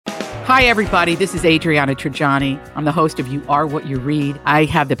Hi, everybody. This is Adriana Trajani. I'm the host of You Are What You Read. I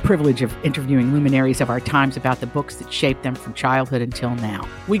have the privilege of interviewing luminaries of our times about the books that shaped them from childhood until now.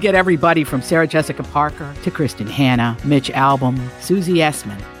 We get everybody from Sarah Jessica Parker to Kristen Hanna, Mitch Albom, Susie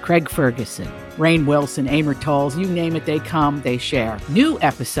Essman, Craig Ferguson, Rainn Wilson, Amor Tolls, you name it, they come, they share. New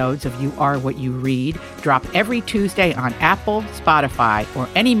episodes of You Are What You Read drop every Tuesday on Apple, Spotify, or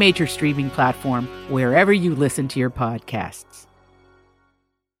any major streaming platform wherever you listen to your podcasts.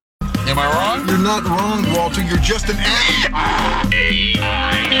 Am I wrong? You're not wrong, Walter. You're just an ass.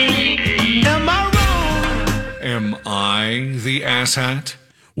 Am I wrong? Am I the asshat?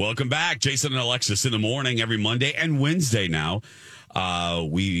 Welcome back, Jason and Alexis in the morning every Monday and Wednesday. Now,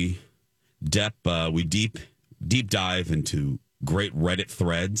 we deep dive into great Reddit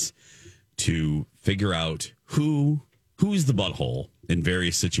threads to figure out who's the butthole in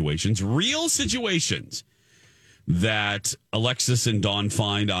various situations, real situations that Alexis and Dawn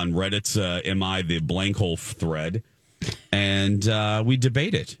find on Reddit's Am I the Blank Hole thread, and we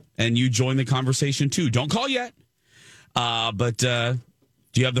debate it. And you join the conversation too. Don't call yet, but do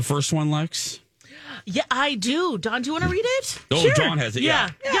you have the first one, Lex? Yeah, I do. Dawn, do you want to read it? Oh, Sure. Dawn has it.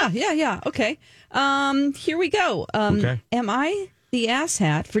 Yeah. Okay. Here we go. Okay. Am I the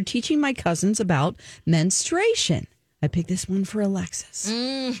asshat for teaching my cousins about menstruation? I picked this one for Alexis.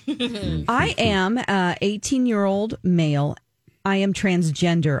 I am an 18-year-old male. I am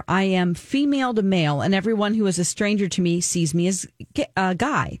transgender. I am female to male, and everyone who is a stranger to me sees me as a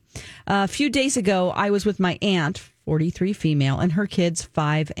guy. A few days ago, I was with my aunt, 43 female, and her kids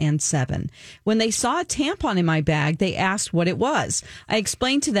 5 and 7. When they saw a tampon in my bag, they asked what it was. I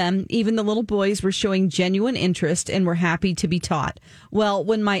explained to them. Even the little boys were showing genuine interest and were happy to be taught. Well,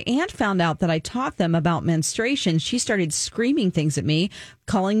 when my aunt found out that I taught them about menstruation, she started screaming things at me,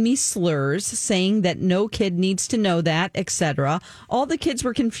 calling me slurs, saying that no kid needs to know that, etc. All the kids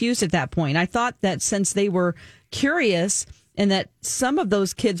were confused at that point. I thought that since they were curious and that some of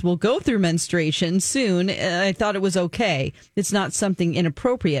those kids will go through menstruation soon, I thought it was okay. It's not something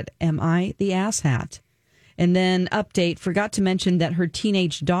inappropriate. Am I the asshat? And then update, forgot to mention that her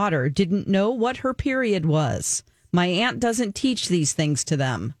teenage daughter didn't know what her period was. My aunt doesn't teach these things to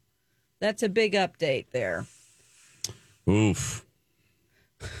them. That's a big update there. Oof.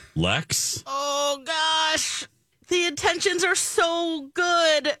 Lex? Oh, gosh. The intentions are so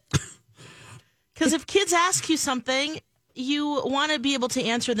good. Because if kids ask you something, you want to be able to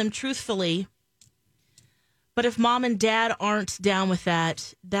answer them truthfully. But if mom and dad aren't down with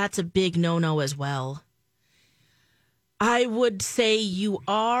that, that's a big no-no as well. I would say you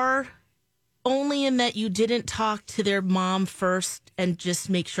are, only in that you didn't talk to their mom first and just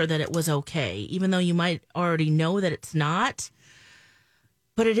make sure that it was okay, even though you might already know that it's not.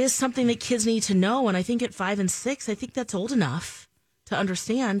 But it is something that kids need to know. And I think at 5 and 6, I think that's old enough to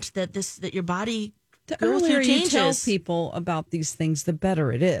understand that that your body The goes earlier through you changes. tell people about these things, the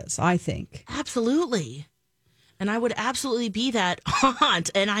better it is, I think. Absolutely. And I would absolutely be that aunt.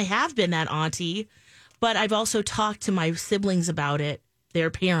 And I have been that auntie. But I've also talked to my siblings about it, their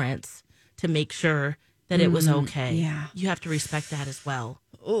parents, to make sure that it was okay. Yeah. You have to respect that as well.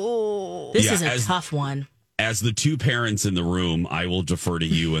 Oh, This Yeah, is a tough one. As the two parents in the room, I will defer to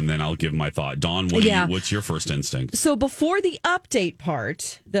you, and then I'll give my thought. Dawn, what's your first instinct? So before the update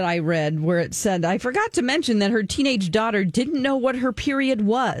part that I read where it said, I forgot to mention that her teenage daughter didn't know what her period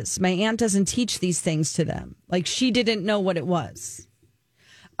was. My aunt doesn't teach these things to them. Like, she didn't know what it was.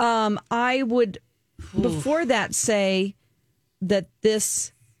 I would, before that, say that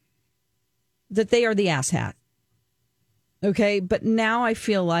that they are the asshat. Okay, but now I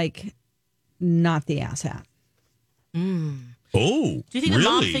feel like not the asshat. Oh, Do you think really? the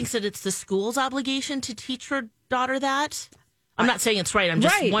mom thinks that it's the school's obligation to teach her daughter that? I'm not saying it's right. I'm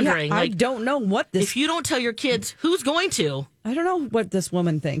just wondering. Yeah, I don't know what this. If you don't tell your kids, who's going to? I don't know what this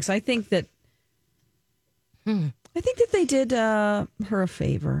woman thinks. I think that. I think that they did her a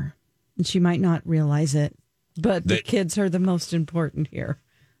favor, and she might not realize it. But the kids are the most important here.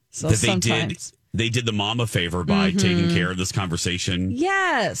 So that sometimes they did the mom a favor by taking care of this conversation.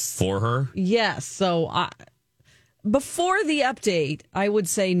 Yes. For her. Yes. So before the update, I would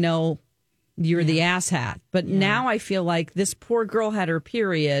say no. You're the asshat. But now I feel like this poor girl had her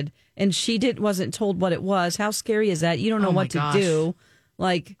period and she wasn't told what it was. How scary is that? You don't know what to do.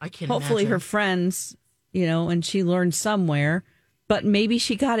 Like, I can't hopefully imagine. her friends, and she learned somewhere. But maybe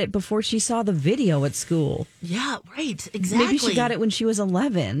she got it before she saw the video at school. Yeah, right. Exactly. Maybe she got it when she was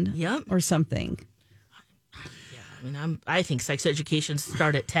 11 Yep. or something. I mean, I think sex education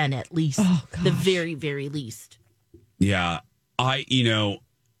start at 10 at least. Oh, gosh. The very, very least. Yeah. I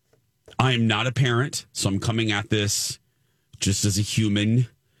am not a parent, so I'm coming at this just as a human.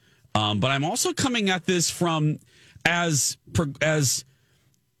 But I'm also coming at this from as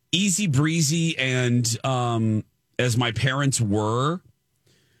easy breezy and as my parents were.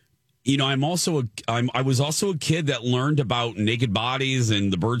 You know, I was also a kid that learned about naked bodies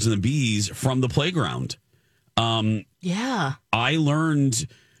and the birds and the bees from the playground. Yeah. I learned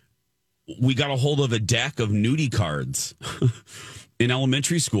we got a hold of a deck of nudie cards in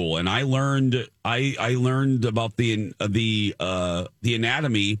elementary school, and I learned about the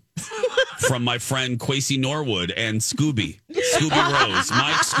anatomy from my friend Quasi Norwood and Scooby Rose,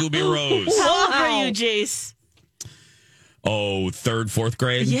 Mike Scooby Rose. How old are you, Jace? Oh, third, fourth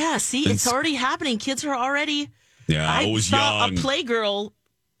grade. Yeah, see, it's already happening. Kids are already. Yeah, I was saw young. a Playgirl,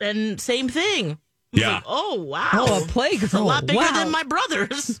 and same thing. Yeah. Like, oh wow. Oh, a Playgirl. It's a lot bigger Wow. than my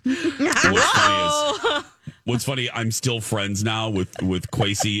brothers. What's funny, I'm still friends now with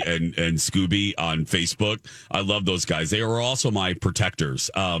Quasi and Scooby on Facebook. I love those guys. They are also my protectors.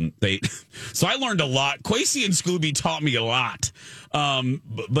 So I learned a lot. Quasi and Scooby taught me a lot.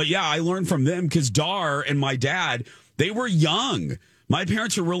 But yeah, I learned from them because Dar and my dad, they were young. My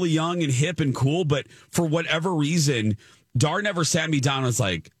parents were really young and hip and cool, but for whatever reason, Dar never sat me down and was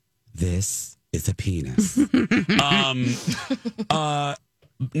like, this is a penis.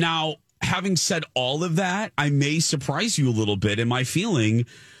 Now, having said all of that, I may surprise you a little bit in my feeling.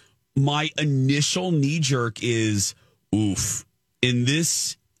 My initial knee jerk is, oof. In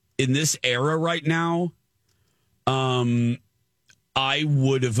this era right now, I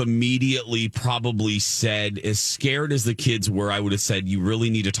would have immediately probably said, as scared as the kids were, I would have said, you really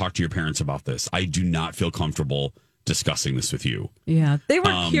need to talk to your parents about this. I do not feel comfortable discussing this with you. Yeah, they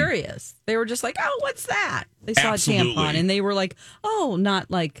were curious. They were just like, "Oh, what's that?" They saw Absolutely. a tampon, and they were like, "Oh," not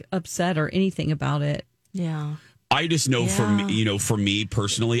like upset or anything about it. Yeah. I just know Yeah. for me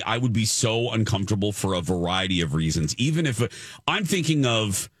personally, I would be so uncomfortable for a variety of reasons. Even if I'm thinking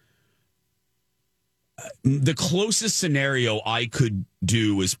of the closest scenario I could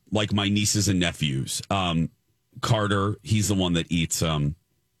do is like my nieces and nephews. Carter, he's the one that eats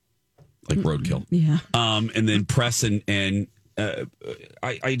like roadkill. Yeah. And then Press and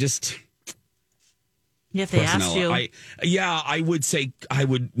I just. If they asked you. I would say I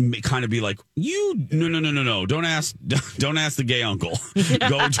would kind of be like, no. Don't ask the gay uncle.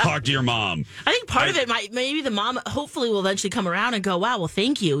 Go talk to your mom. I think part of it maybe the mom hopefully will eventually come around and go, wow, well,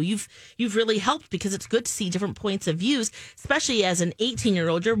 thank you. You've really helped, because it's good to see different points of views, especially as an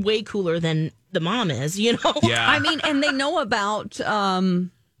 18-year-old. You're way cooler than the mom is, you know? Yeah. I mean, and they know about,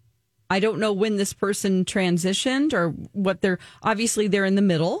 I don't know when this person transitioned or what obviously they're in the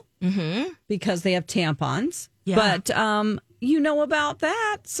middle because they have tampons. Yeah. But you know about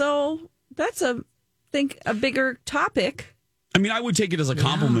that. So that's a bigger topic. I mean, I would take it as a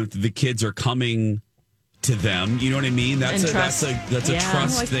compliment that the kids are coming to them. You know what I mean? That's a trust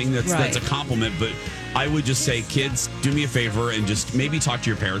thing. That's a compliment. But I would just say, kids, do me a favor and just maybe talk to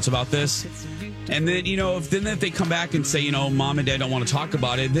your parents about this. And then, if they come back and say, mom and dad don't want to talk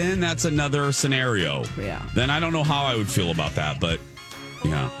about it, then that's another scenario. Yeah. Then I don't know how I would feel about that. But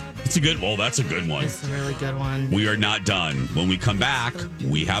yeah, that's a good one. It's a really good one. We are not done. When we come back,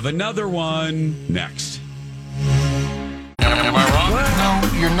 we have another one next. Am I wrong?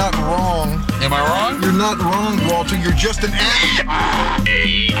 No, you're not wrong. Am I wrong? You're not wrong, Walter. You're just an ass.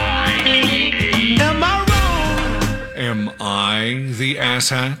 Am I wrong? Am I the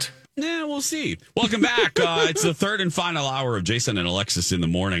asshat? Yeah, we'll see. Welcome back. It's the third and final hour of Jason and Alexis in the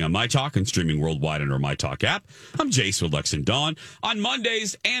morning on My Talk and streaming worldwide under My Talk app. I'm Jason with Lex and Dawn. On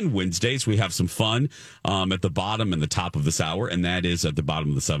Mondays and Wednesdays, we have some fun at the bottom and the top of this hour, and that is at the bottom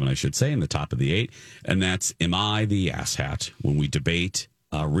of the 7, I should say, and the top of the 8. And that's Am I the Asshat? When we debate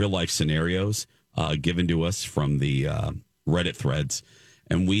real life scenarios given to us from the Reddit threads,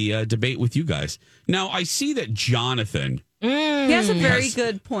 and we debate with you guys. Now, I see that Jonathan. He has a very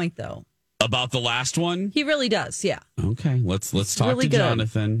good point, though. About the last one? He really does, yeah. Okay, let's talk really to good.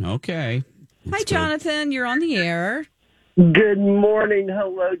 Jonathan. Okay. Hi, Jonathan. You're on the air. Good morning.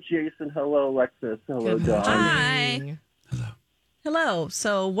 Hello, Jason. Hello, Alexis. Hello, Dawn. Hi. Hello.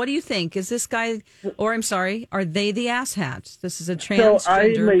 So, what do you think? Is this guy, or I'm sorry, are they the asshats? This is a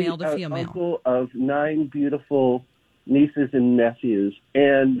transgender male to female. I'm uncle of 9 beautiful nieces and nephews,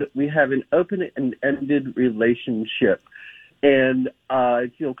 and we have an open and ended relationship. And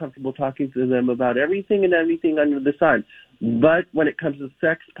I feel comfortable talking to them about everything and anything under the sun. But when it comes to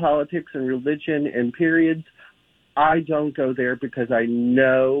sex, politics, and religion and periods, I don't go there, because I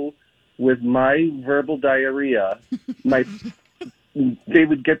know with my verbal diarrhea, they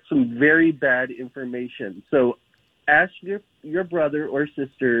would get some very bad information. So ask your brother or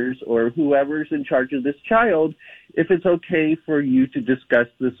sisters or whoever's in charge of this child if it's okay for you to discuss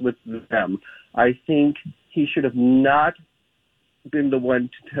this with them. I think he should have not been the one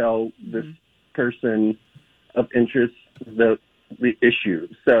to tell this person of interest the issue.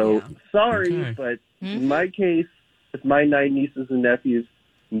 So sorry, but in my case, with my 9 nieces and nephews,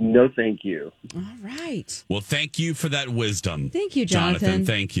 no thank you. All right. Well, thank you for that wisdom. Thank you, Jonathan.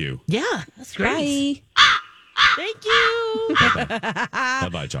 Thank you. Yeah, that's great. Bye. Thank you.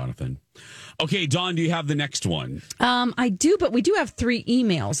 Bye-bye, Jonathan. Okay, Dawn, do you have the next one? I do, but we do have 3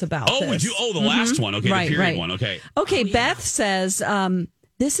 emails about this. We do? Oh, the last one. Okay, Right, the period right. one. Okay. Okay, Beth says,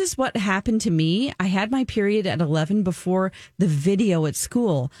 this is what happened to me. I had my period at 11 before the video at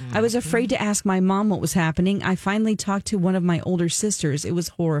school. I was afraid to ask my mom what was happening. I finally talked to one of my older sisters. It was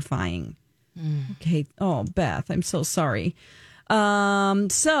horrifying. Okay. Oh, Beth, I'm so sorry.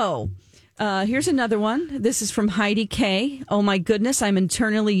 Here's another one. This is from Heidi K. Oh my goodness, I'm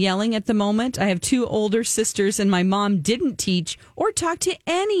internally yelling at the moment. I have 2 older sisters and my mom didn't teach or talk to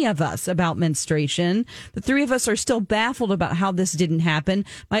any of us about menstruation. The 3 of us are still baffled about how this didn't happen.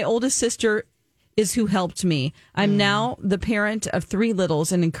 My oldest sister is who helped me. I'm now the parent of 3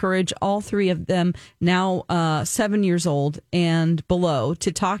 littles and encourage all 3 of them, now 7 years old and below,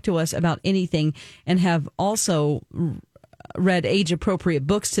 to talk to us about anything, and have also read age-appropriate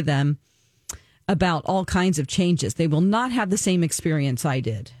books to them about all kinds of changes. They will not have the same experience I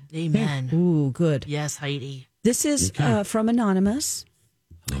did. Amen. Ooh, good. Yes, Heidi. This is from Anonymous.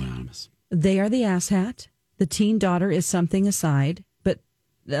 Hello, Anonymous. They are the asshat. The teen daughter is something aside, but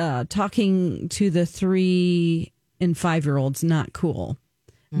talking to the 3 and 5-year-olds, not cool.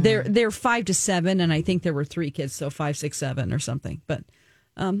 They're 5 to 7, and I think there were 3 kids, so 5, 6, 7 or something. But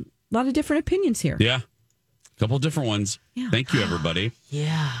a lot of different opinions here. Yeah. A couple of different ones. Yeah. Thank you, everybody.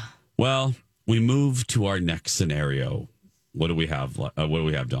 Yeah. Well, we move to our next scenario. What do we have?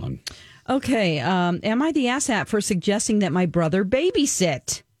 Dawn? Okay. Am I the asshat for suggesting that my brother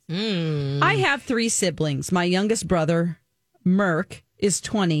babysit? I have 3 siblings. My youngest brother, Merk, is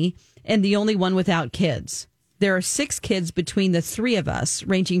 20 and the only one without kids. There are 6 kids between the 3 of us,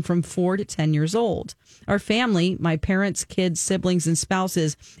 ranging from 4 to 10 years old. Our family, my parents, kids, siblings, and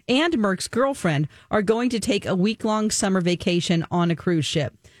spouses, and Merk's girlfriend are going to take a week-long summer vacation on a cruise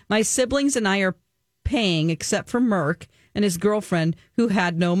ship. My siblings and I are paying, except for Merk and his girlfriend, who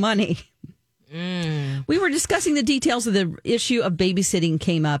had no money. We were discussing the details of the issue of babysitting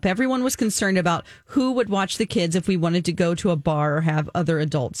came up. Everyone was concerned about who would watch the kids if we wanted to go to a bar or have other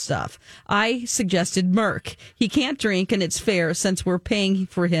adult stuff. I suggested Merk. He can't drink, and it's fair since we're paying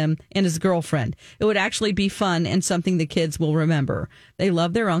for him and his girlfriend. It would actually be fun and something the kids will remember. They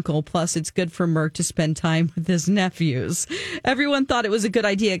love their uncle, plus it's good for Merk to spend time with his nephews. Everyone thought it was a good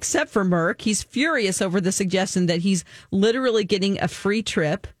idea except for Merk. He's furious over the suggestion that he's literally getting a free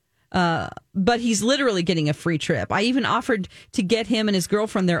trip. But he's literally getting a free trip. I even offered to get him and his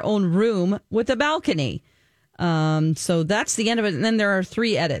girlfriend their own room with a balcony. So that's the end of it. And then there are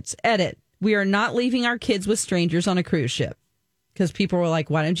 3 edits. Edit. We are not leaving our kids with strangers on a cruise ship. Because people were like,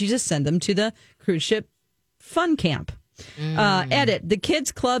 why don't you just send them to the cruise ship fun camp? Edit. The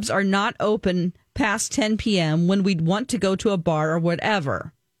kids' clubs are not open past 10 p.m. when we'd want to go to a bar or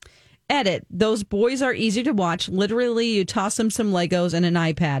whatever. Edit. Those boys are easy to watch. Literally, you toss them some Legos and an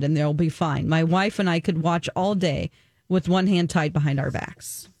iPad and they'll be fine. My wife and I could watch all day with one hand tied behind our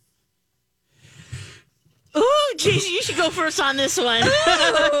backs. Ooh, geez, you should go first on this one.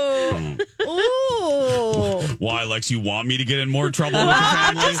 Ooh. Why, Lex, you want me to get in more trouble with your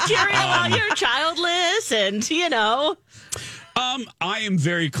I'm family? just curious how you're childless and, I am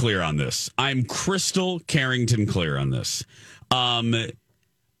very clear on this. I'm crystal Carrington clear on this.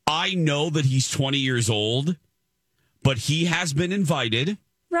 I know that he's 20 years old, but he has been invited.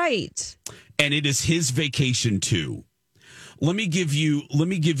 Right. And it is his vacation too. Let me give you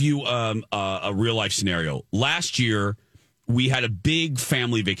a real life scenario. Last year, we had a big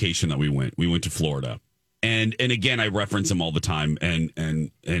family vacation that we went. We went to Florida. And again, I reference him all the time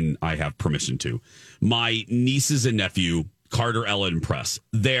and I have permission to. My nieces and nephew, Carter, Ella, and Press.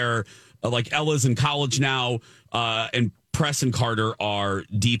 They're like Ella's in college now, and Press and Carter are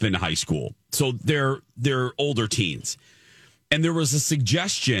deep into high school. So they're older teens. And there was a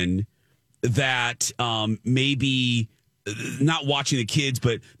suggestion that maybe not watching the kids,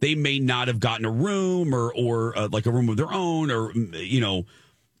 but they may not have gotten a room or like a room of their own, or,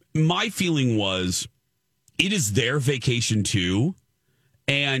 my feeling was it is their vacation too.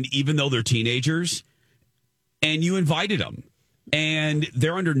 And even though they're teenagers and you invited them, and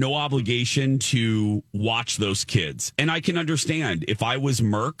they're under no obligation to watch those kids. And I can understand if I was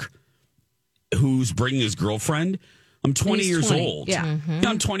Merk, who's bringing his girlfriend, I'm 20 He's years 20. old. Yeah. Yeah,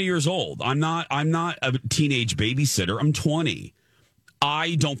 I'm 20 years old. I'm not a teenage babysitter. I'm 20.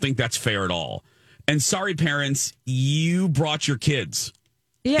 I don't think that's fair at all. And sorry, parents, you brought your kids.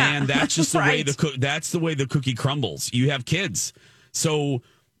 Yeah. And that's just the way Right. that's the way the cookie crumbles. You have kids. So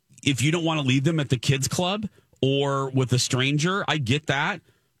if you don't want to leave them at the kids club or with a stranger, I get that,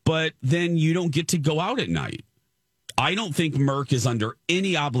 but then you don't get to go out at night. I don't think Merck is under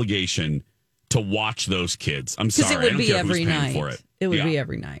any obligation to watch those kids. I'm sorry. Because it I would don't be care every who's paying night. for it. It would Yeah. be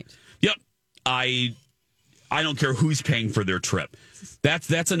every night. Yep. I don't care who's paying for their trip.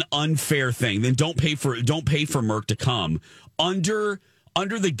 That's an unfair thing. Then don't pay for Merck to come under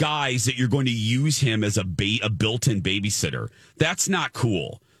the guise that you're going to use him as a built-in babysitter. That's not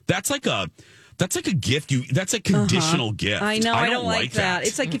cool. That's like a gift. That's a conditional gift. I know. I don't like that.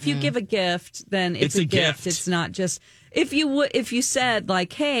 It's like if you give a gift, then it's a gift. It's not just if you said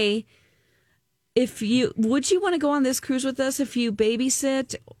like, hey, would you want to go on this cruise with us if you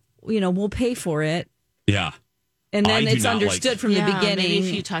babysit? We'll pay for it. Yeah. And then I do it's not understood like- from the beginning. Maybe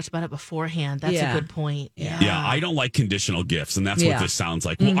if you talked about it beforehand, that's Yeah. a good point. Yeah. Yeah, I don't like conditional gifts, and that's what Yeah. this sounds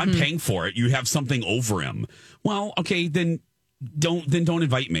like. Well, I'm paying for it. You have something over him. Well, okay, then don't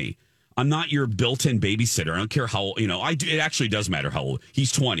invite me. I'm not your built-in babysitter. I don't care how It actually does matter how old.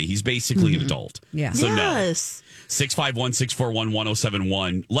 He's 20. He's basically an adult. Yeah. So Yes. no.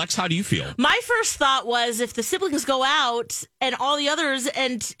 651-641-1071. Lex, how do you feel? My first thought was if the siblings go out and all the others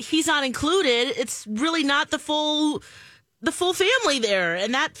and he's not included, it's really not the full family there.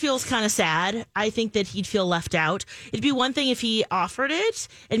 And that feels kind of sad. I think that he'd feel left out. It'd be one thing if he offered it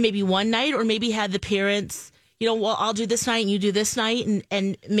and maybe one night or maybe had the parents, well, I'll do this night and you do this night.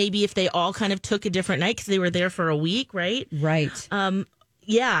 And maybe if they all kind of took a different night because they were there for a week, right? Right.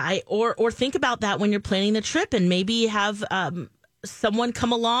 Yeah, or think about that when you're planning the trip and maybe have someone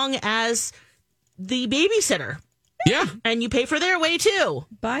come along as the babysitter Yeah. and you pay for their way too.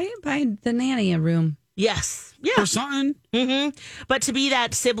 Buy the nanny a room. Yes. Yeah. For something. But to be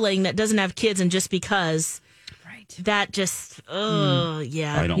that sibling that doesn't have kids and just because that just, yeah.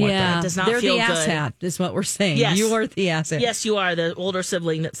 I don't like that. That does not They're feel the good. asshat, is what we're saying. Yes. You are the asshat. Yes, you are the older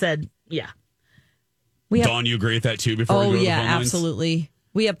sibling that said, yeah. We have, Dawn, you agree with that too before we go to the phone lines? absolutely.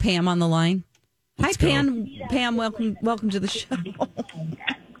 We have Pam on the line. Let's Hi, go. Pam. Pam, welcome to the show.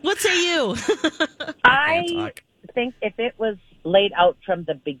 What say you? I think if it was laid out from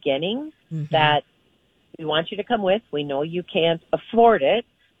the beginning that we want you to come with, we know you can't afford it,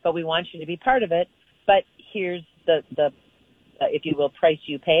 but we want you to be part of it. But here's the if you will, price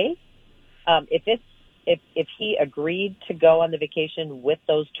you pay. If he agreed to go on the vacation with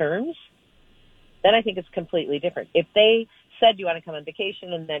those terms, then I think it's completely different. If they said you want to come on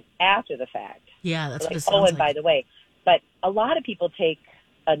vacation and then after the fact, Yeah, that's what it like, sounds and by like. the way, but a lot of people take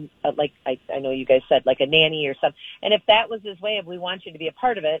like I know you guys said like a nanny or something, and if that was his way of we want you to be a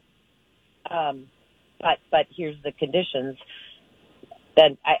part of it, but here's the conditions,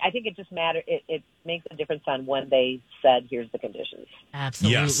 then I think it just matters. It makes a difference on when they said here's the conditions.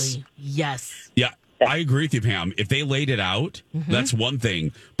 Absolutely. Yes. Yeah, I agree with you, Pam. If they laid it out, that's one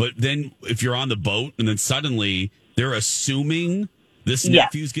thing. But then if you're on the boat and then suddenly they're assuming this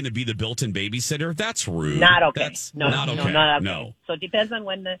Yes. nephew's going to be the built-in babysitter, that's rude. Not okay. That's No, not okay. not okay. No. So it depends on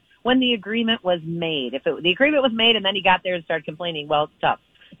when the agreement was made. If the agreement was made and then he got there and started complaining, well, it's tough.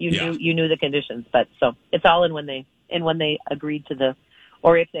 You knew the conditions, but so it's all in when they agreed to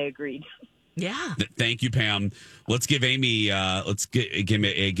or if they agreed. Yeah. Thank you, Pam. Let's give Amy.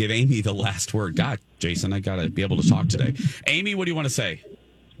 Give Amy the last word. God, Jason, I gotta be able to talk today. Amy, what do you want to say?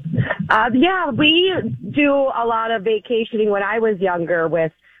 Yeah, we do a lot of vacationing when I was younger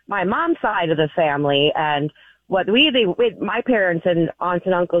with my mom's side of the family. And what my parents and aunts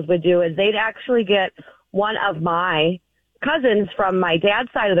and uncles would do is they'd actually get one of my cousins from my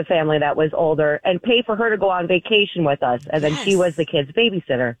dad's side of the family that was older and pay for her to go on vacation with us. And then she Yes. was the kid's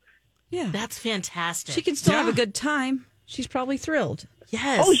babysitter. Yeah. That's fantastic. She can still have a good time. She's probably thrilled.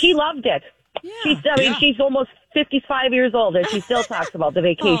 Yes. Oh, she loved it. Yeah. She's almost 55 years old, and she still talks about the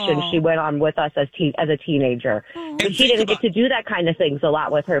vacation she went on with us as a teenager. But she didn't get to do that kind of things a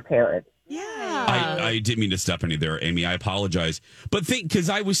lot with her parents. Yeah. I didn't mean to step any there, Amy. I apologize. But because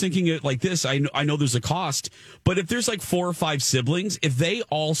I was thinking it like this. I know there's a cost, but if there's like 4 or 5 siblings, if they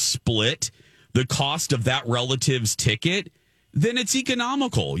all split the cost of that relative's ticket, then it's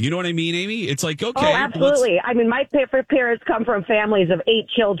economical. You know what I mean, Amy? It's like, okay. Oh, absolutely. I mean, my parents come from families of 8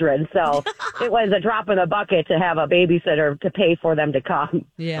 children, so it was a drop in the bucket to have a babysitter to pay for them to come.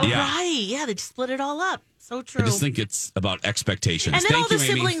 Yeah. Right. Yeah, they just split it all up. So true. I just think it's about expectations. And then Thank all the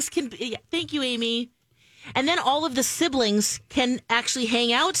you, Amy. siblings can. Yeah, thank you, Amy. And then all of the siblings can actually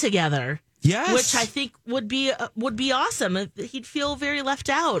hang out together. Yes. which I think would be awesome. He'd feel very left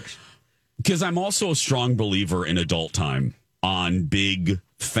out. Because I'm also a strong believer in adult time on big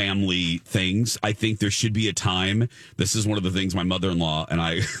family things. I think there should be a time. This is one of the things my mother-in-law and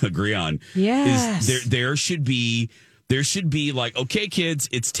I agree on. Yes. Is there should be like, okay, kids,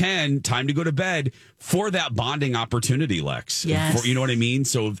 it's 10, time to go to bed, for that bonding opportunity, Lex. Yes. You know what I mean?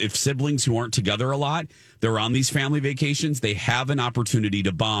 So if siblings who aren't together a lot, they're on these family vacations, they have an opportunity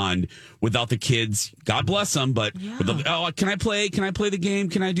to bond without the kids. God bless them, but can I play? Can I play the game?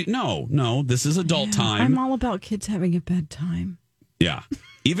 Can I do? No, this is adult time. I'm all about kids having a bedtime. Yeah.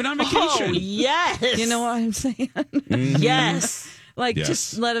 Even on vacation. Oh, yes. You know what I'm saying? Yes. Like, Yes.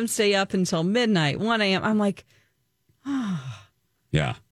 just let them stay up until midnight, 1 a.m. I'm like, Yeah.